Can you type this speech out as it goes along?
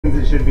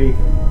settings it should be.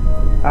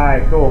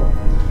 Alright, cool.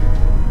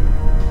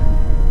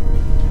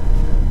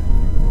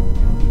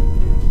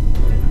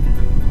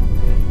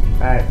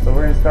 Alright, so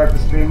we're going to start the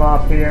stream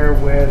off here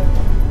with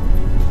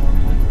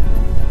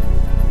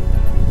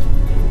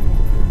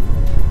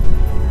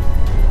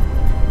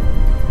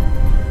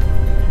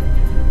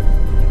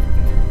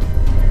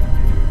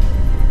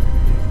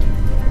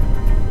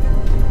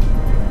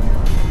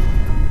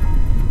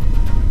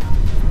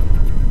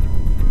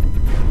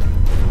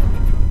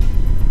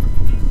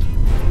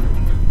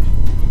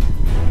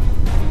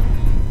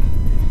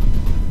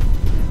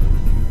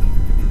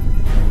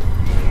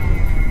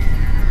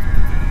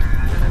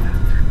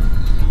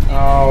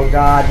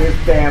God, this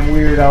damn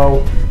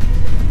weirdo.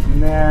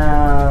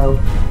 No.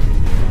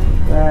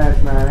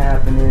 That's not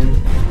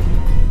happening.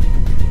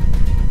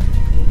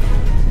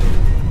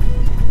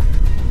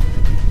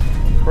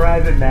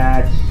 Private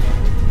match.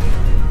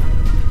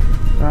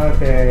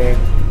 Okay.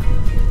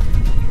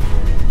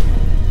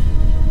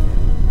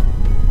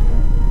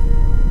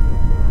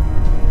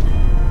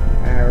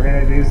 Alright, we're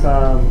gonna do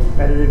some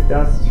competitive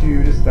Dust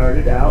 2 to start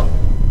it out.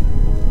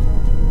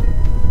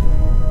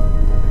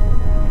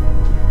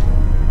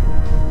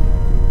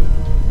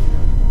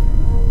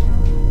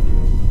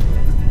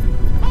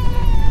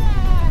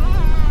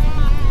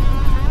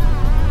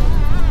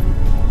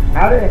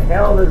 How the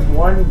hell does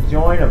one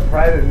join a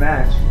private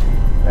match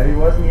that he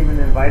wasn't even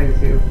invited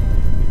to?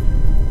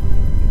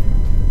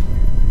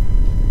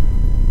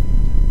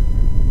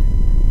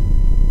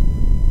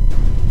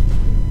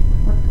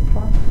 What the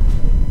fuck?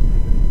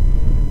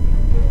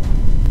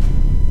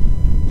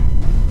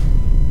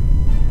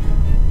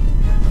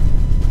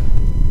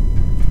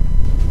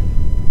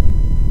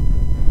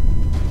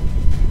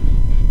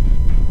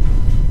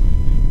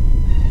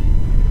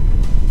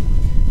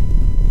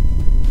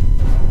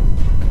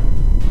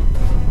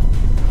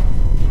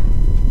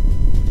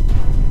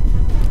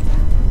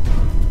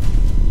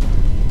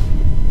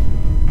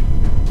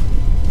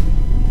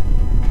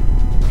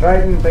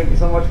 Triton, thank you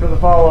so much for the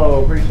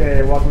follow. Appreciate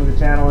it. Welcome to the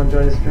channel.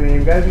 Enjoy the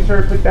stream. Guys, be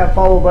sure to click that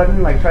follow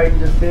button like Triton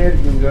just did.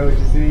 You enjoy what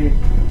you see.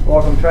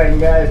 Welcome, Triton,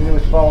 guys.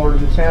 Newest follower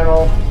to the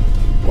channel.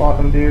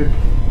 Welcome, dude.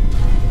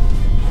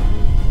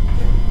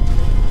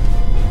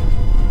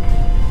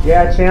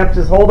 Yeah, champ,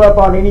 just hold up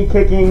on any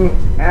kicking.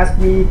 Ask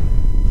me,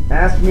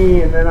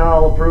 and then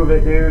I'll approve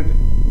it, dude.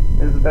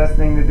 It's the best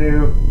thing to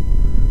do.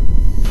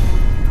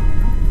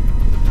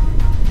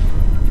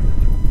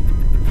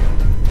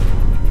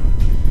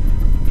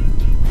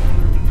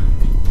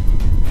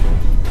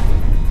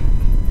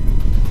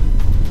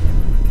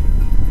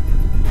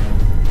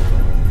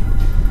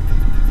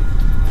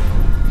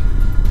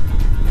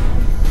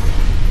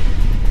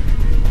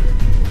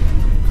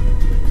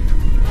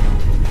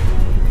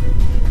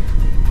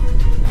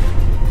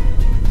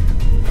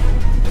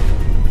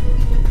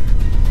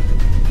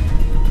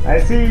 I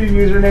see your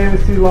username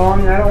is too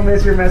long. I don't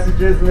miss your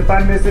messages, and if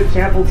I miss it,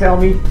 Champ will tell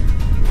me.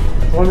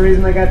 That's one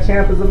reason I got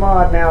Champ as a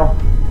mod now.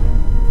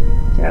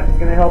 Champ is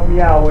going to help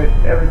me out with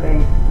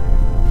everything.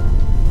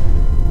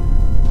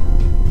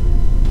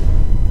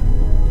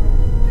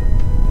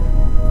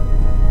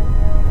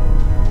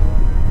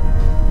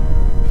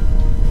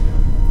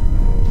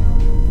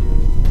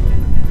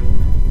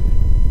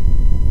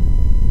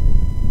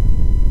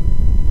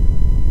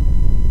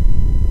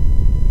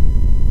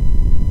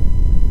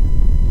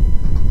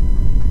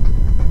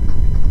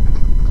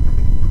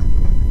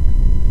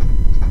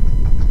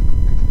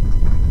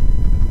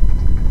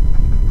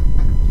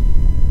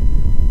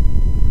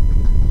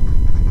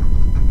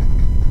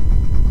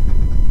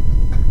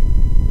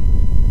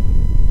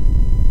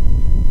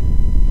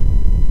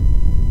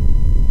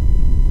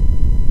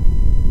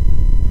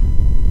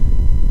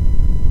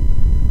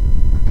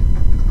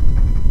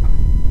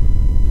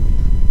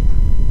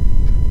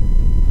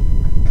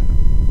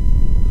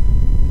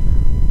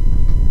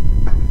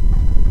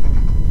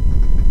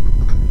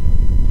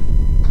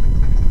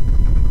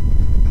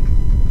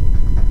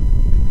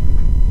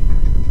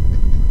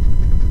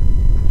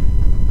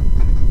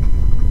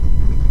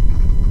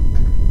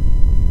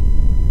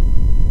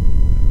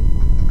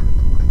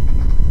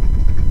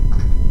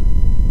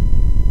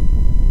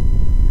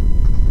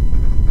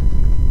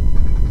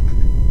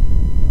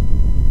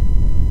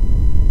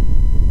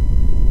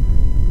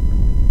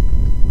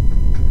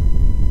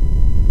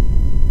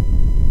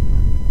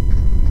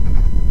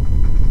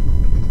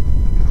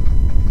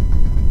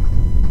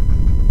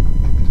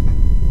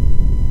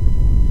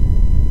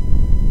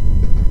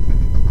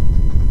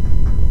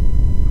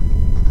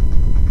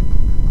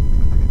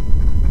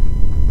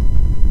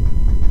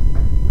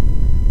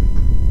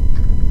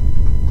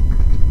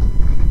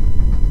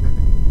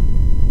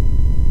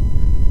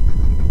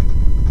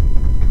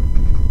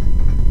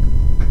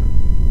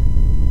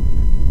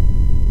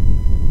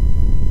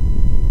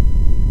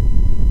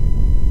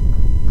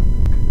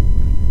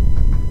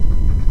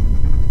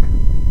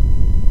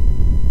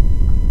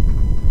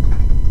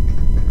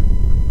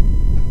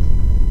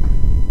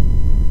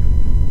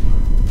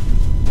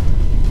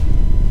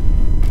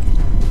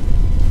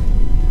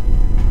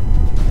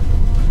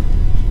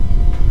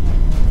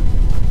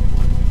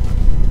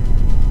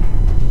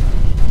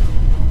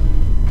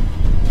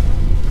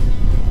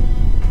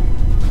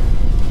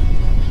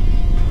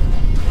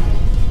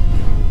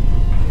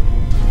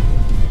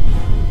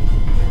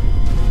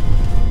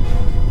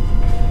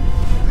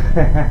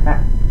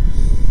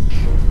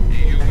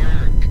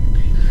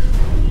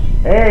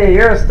 Hey,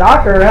 you're a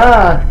stalker,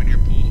 huh? In your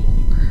pool.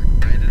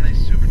 Right? A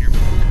nice souvenir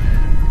pool,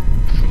 man.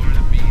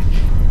 Florida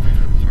Beach.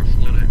 Or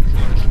Florida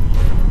School.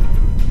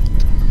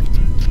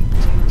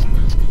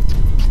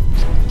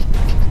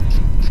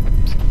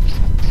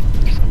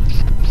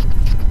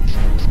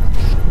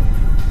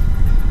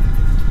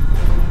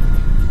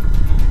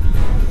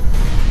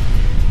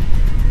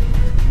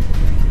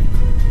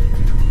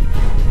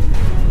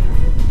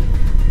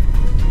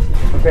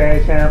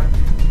 Okay, champ.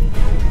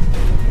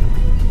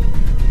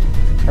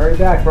 Hurry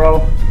back, bro.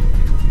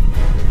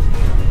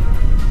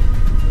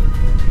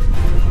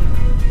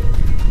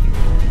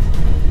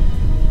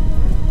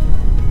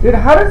 Dude,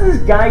 how does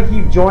this guy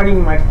keep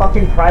joining my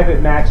fucking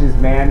private matches,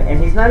 man?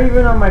 And he's not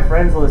even on my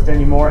friends list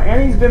anymore,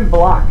 and he's been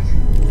blocked.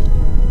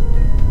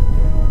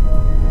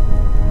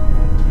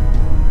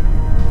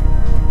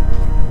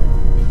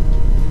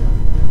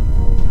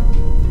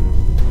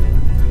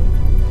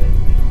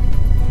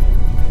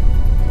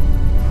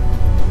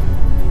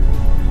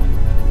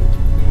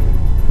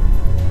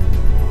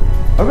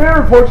 I'm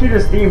gonna report you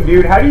to Steam,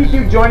 dude. How do you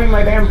keep joining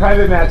my damn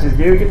private matches,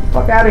 dude? Get the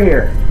fuck out of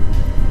here.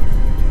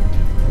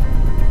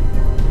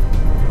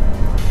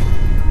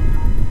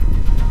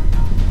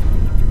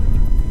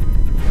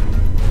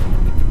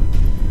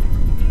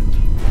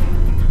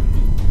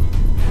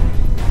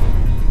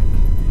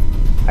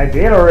 I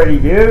did already,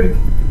 dude.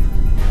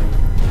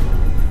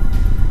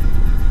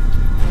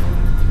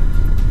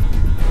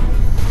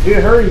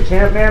 Dude, hurry,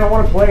 champ, man. I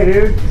want to play,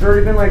 dude. It's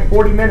already been like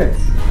 40 minutes.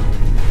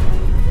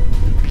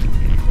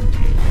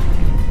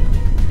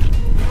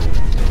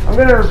 I'm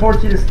gonna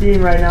report you to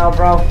Steam right now,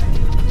 bro.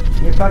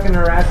 You're fucking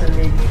harassing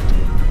me.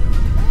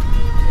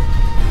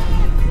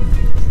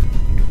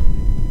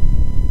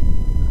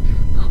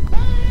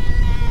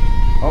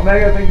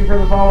 Omega, thank you for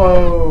the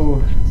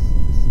follow.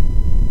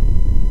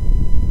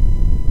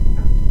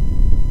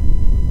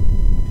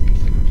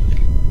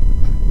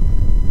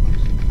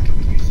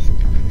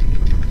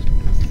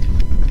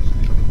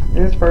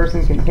 This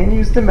person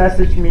continues to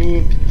message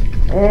me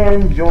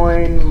and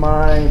join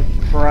my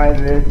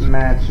private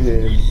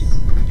matches.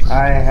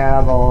 I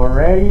have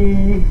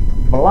already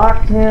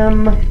blocked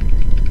him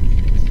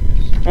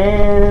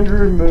and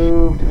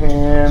removed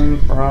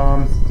him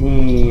from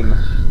Steam.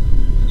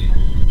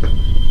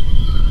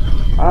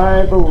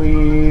 I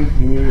believe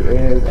he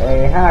is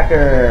a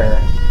hacker.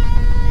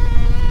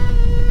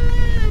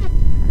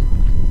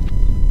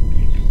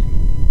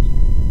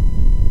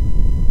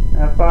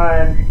 Have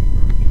fun.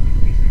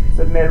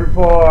 Submit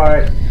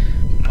report.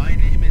 My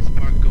name is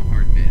Marco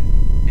Hartman,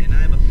 and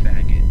I'm a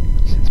faggot.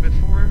 Since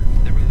before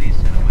the release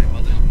of my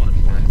mother's mud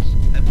flaps,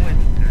 I've went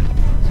past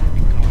months of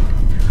being cock.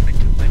 I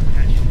took my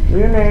passion.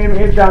 Your name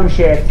is dumb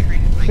shit.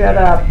 Shut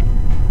up.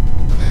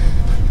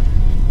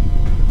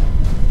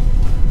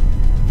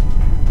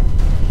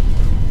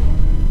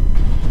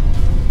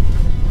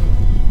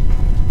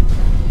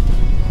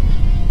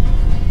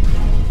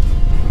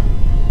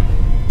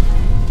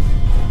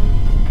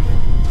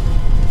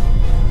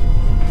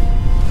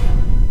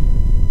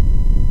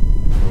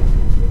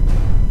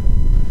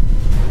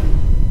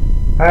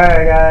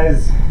 Alright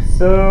guys,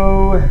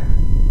 so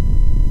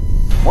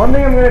one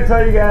thing I'm going to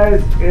tell you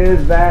guys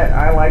is that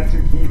I like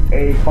to keep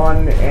a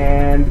fun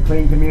and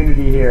clean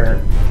community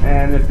here,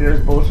 and if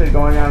there's bullshit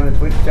going on in the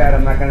Twitch chat,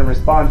 I'm not going to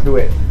respond to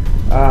it.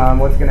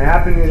 What's going to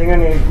happen is you're going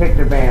to get kicked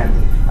or banned.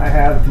 I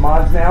have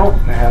mods now,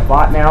 I have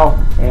bot now,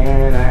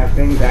 and I have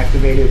things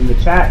activated in the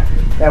chat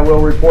that will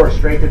report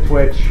straight to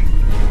Twitch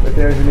if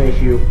there's an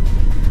issue.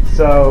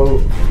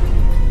 So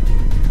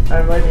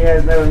I'm letting you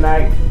guys know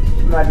tonight,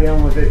 I'm not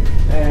dealing with it,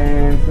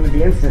 and it's going to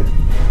be instant.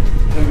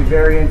 It's going to be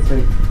very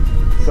instant.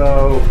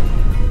 So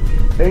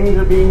things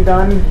are being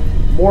done,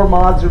 more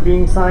mods are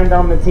being signed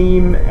on the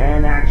team,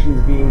 and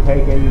actions being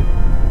taken.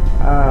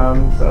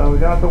 So we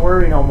don't have to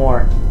worry no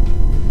more.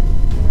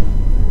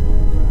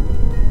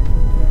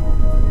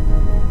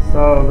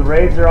 So the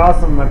raids are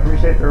awesome. I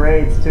appreciate the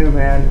raids too,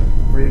 man.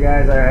 For you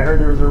guys, I heard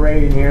there was a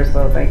raid in here,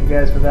 so thank you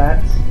guys for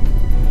that.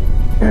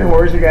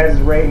 Where's your guys'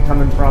 raid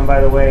coming from,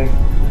 by the way?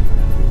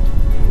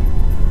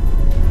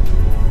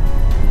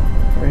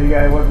 Where you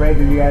guys? What raid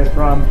are you guys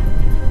from?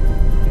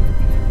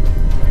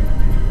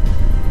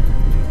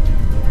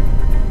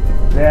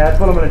 Yeah, that's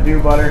what I'm gonna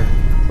do, Butter.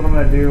 That's what I'm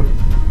gonna do.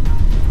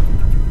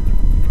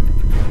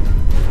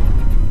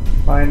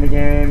 Find the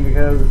game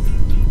because,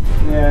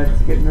 yeah,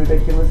 it's getting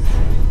ridiculous.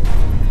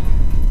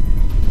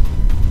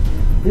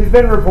 He's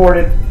been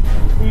reported.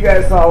 You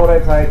guys saw what I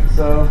typed,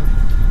 so.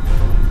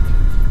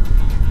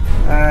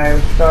 Alright,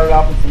 we started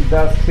off with some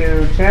dust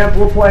too. Champ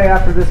will play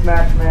after this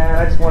match, man.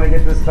 I just want to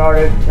get this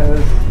started because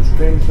the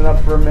stream's been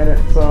up for a minute,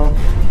 so.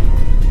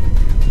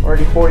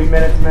 Already 40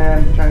 minutes,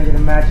 man. I'm trying to get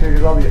a match here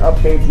because all the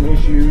updates and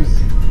issues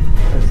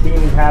that Steam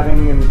is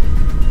having and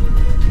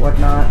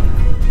whatnot.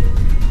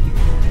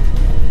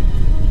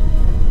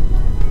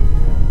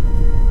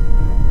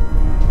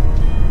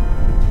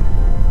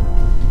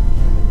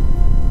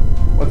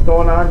 What's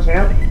going on,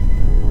 champ?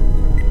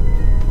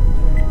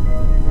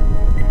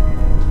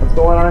 What's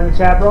going on in the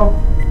chat, bro?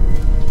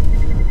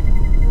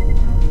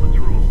 Let's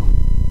roll.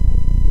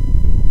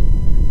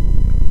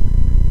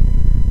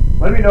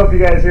 me know if you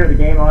guys hear the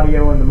game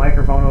audio and the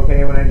microphone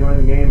okay when I join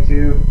the game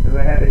too, because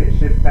I had to hit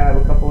shift tab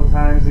a couple of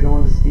times to go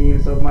into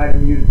Steam, so it might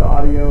have muted the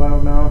audio, I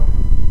don't know.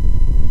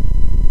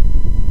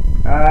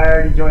 I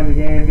already joined the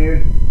game,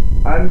 dude.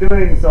 I'm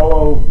doing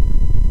solo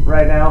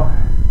right now.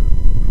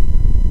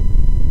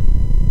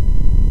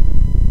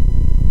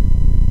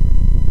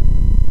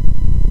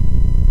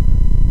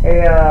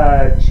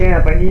 Hey,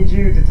 Champ, I need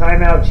you to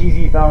time out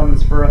Cheesy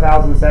Thumbs for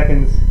 1,000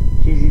 seconds.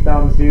 Cheesy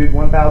Thumbs, dude,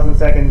 1,000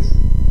 seconds.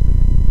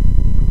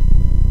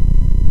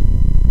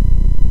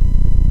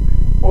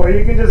 Or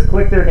you can just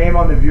click their name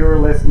on the viewer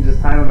list and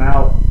just time them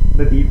out.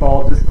 The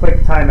default, just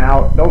click time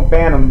out. Don't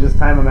ban them, just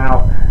time them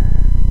out.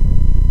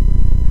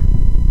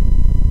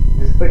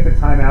 Just click the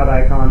timeout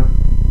icon.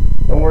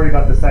 Don't worry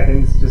about the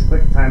seconds, just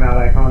click the timeout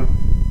icon.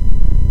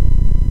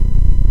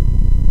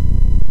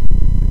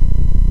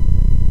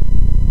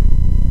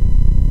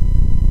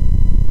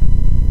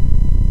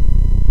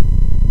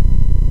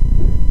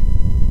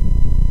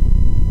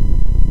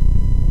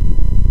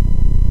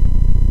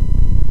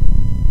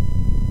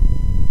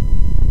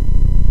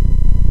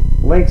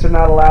 Links are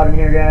not allowed in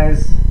here,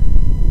 guys.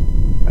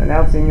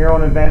 Announcing your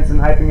own events and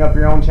hyping up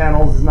your own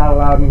channels is not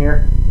allowed in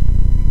here.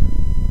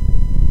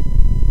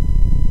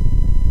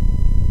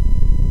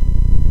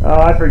 Oh,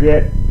 I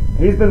forget.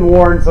 He's been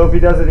warned, so if he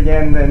does it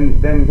again,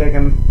 then kick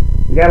him.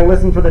 You gotta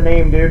listen for the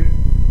name, dude.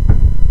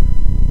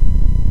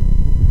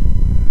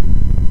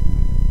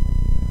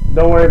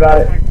 Don't worry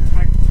about it.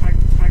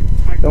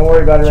 Don't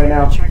worry about it right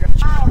now.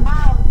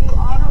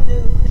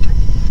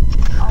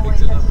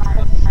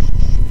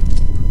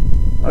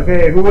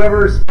 Okay,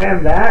 whoever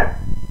spammed that,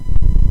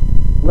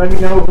 let me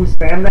know who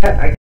spammed that.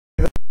 I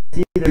can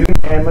see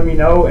it and let me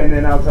know, and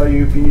then I'll tell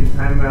you if you need to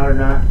time them out or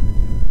not.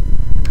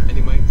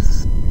 Any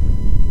mics?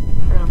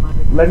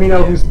 Let me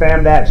know who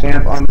spammed that,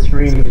 Champ, on the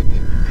screen.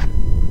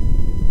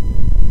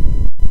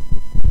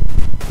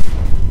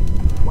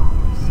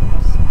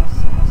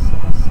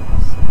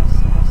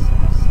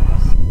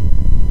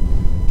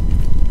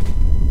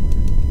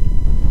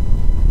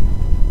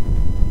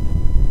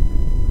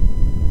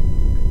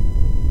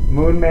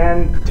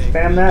 Moonman,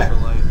 spam that?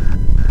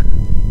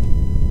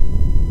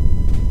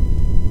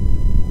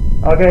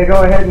 Okay,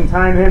 go ahead and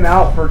time him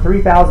out for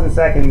 3,000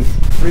 seconds.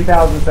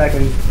 3,000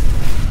 seconds.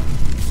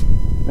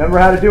 Remember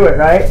how to do it,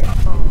 right?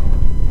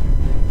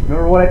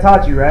 Remember what I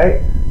taught you,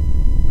 right?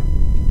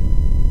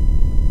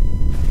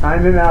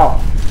 Time him out.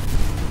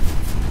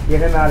 Get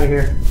him out of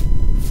here.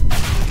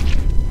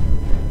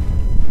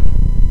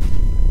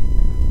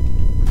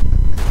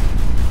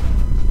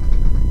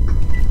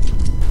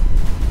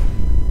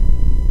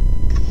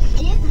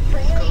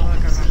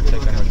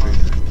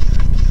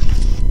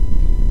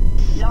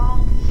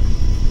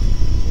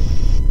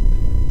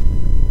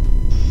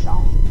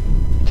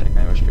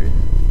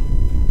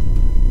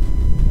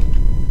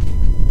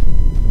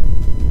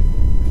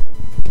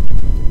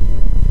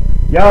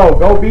 Yo,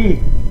 go B.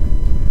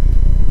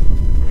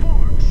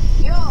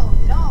 Yo,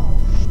 no.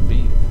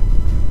 B.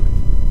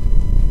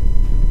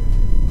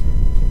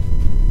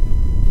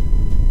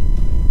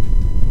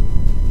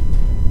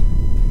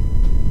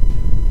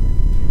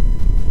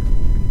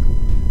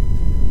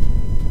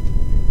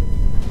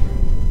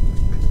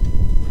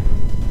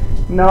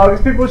 No,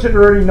 because people should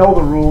already know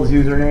the rules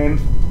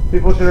username.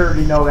 People should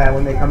already know that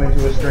when they come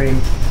into a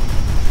stream.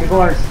 People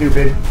aren't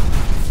stupid.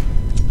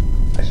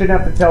 I shouldn't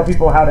have to tell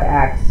people how to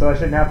act, so I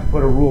shouldn't have to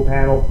put a rule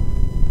panel.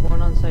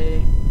 One on site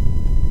A.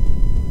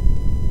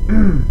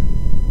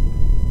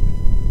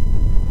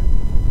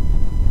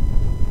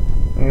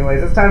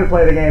 Anyways, it's time to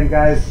play the game,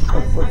 guys.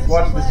 Let's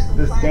watch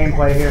this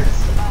gameplay here.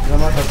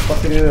 I'm like a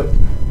fucking idiot.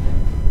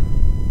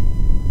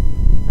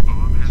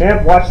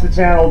 Champ, watch the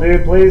channel,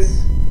 dude,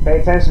 please. Pay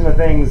attention to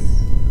things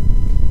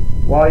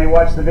while you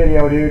watch the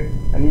video, dude.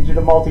 I need you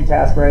to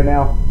multitask right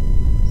now.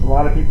 There's a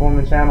lot of people on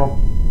the channel.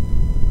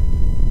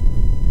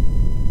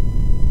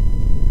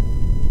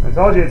 I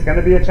told you it's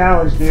gonna be a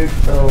challenge, dude,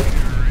 so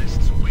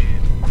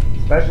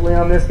especially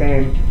on this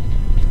game.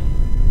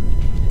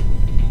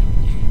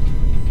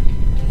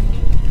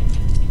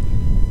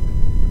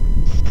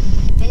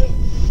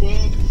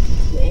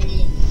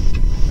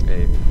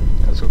 Okay,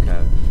 let's go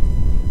cat.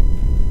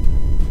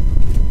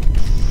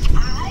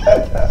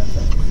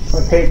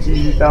 Okay,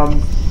 cheesy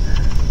thumbs.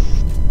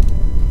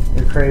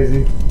 You're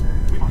crazy.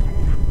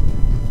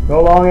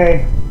 Go long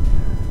A.